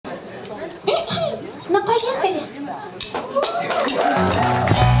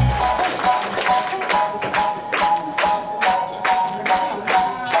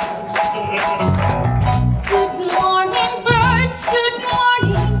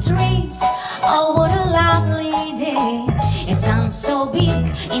So big,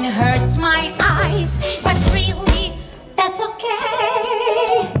 it hurts my eyes, but really, that's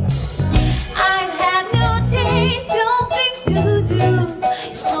okay. I've had no days, so things to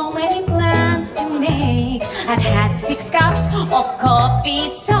do, so many plans to make. I've had 6 cups of coffee,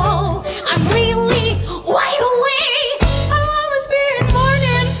 so I'm really wide awake. I'll always be a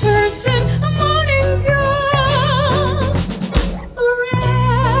morning person, a morning girl.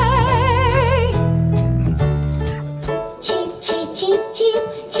 Hooray! Cheep, cheep, cheep, cheep,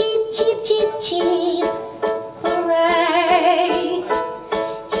 cheep, cheep, cheep, cheep. Hooray!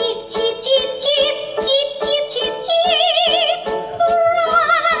 Cheep, cheep, cheep, cheep, cheep, cheep, cheep, cheep.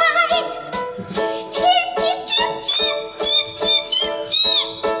 Hooray! Cheep, cheep, cheep, cheep, cheep, cheep, cheep,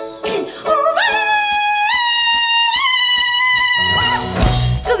 cheep. Hooray!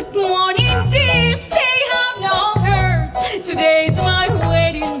 Good morning, dear. Say how long hurts. Today's my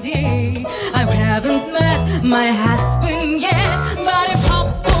wedding day. I haven't met my husband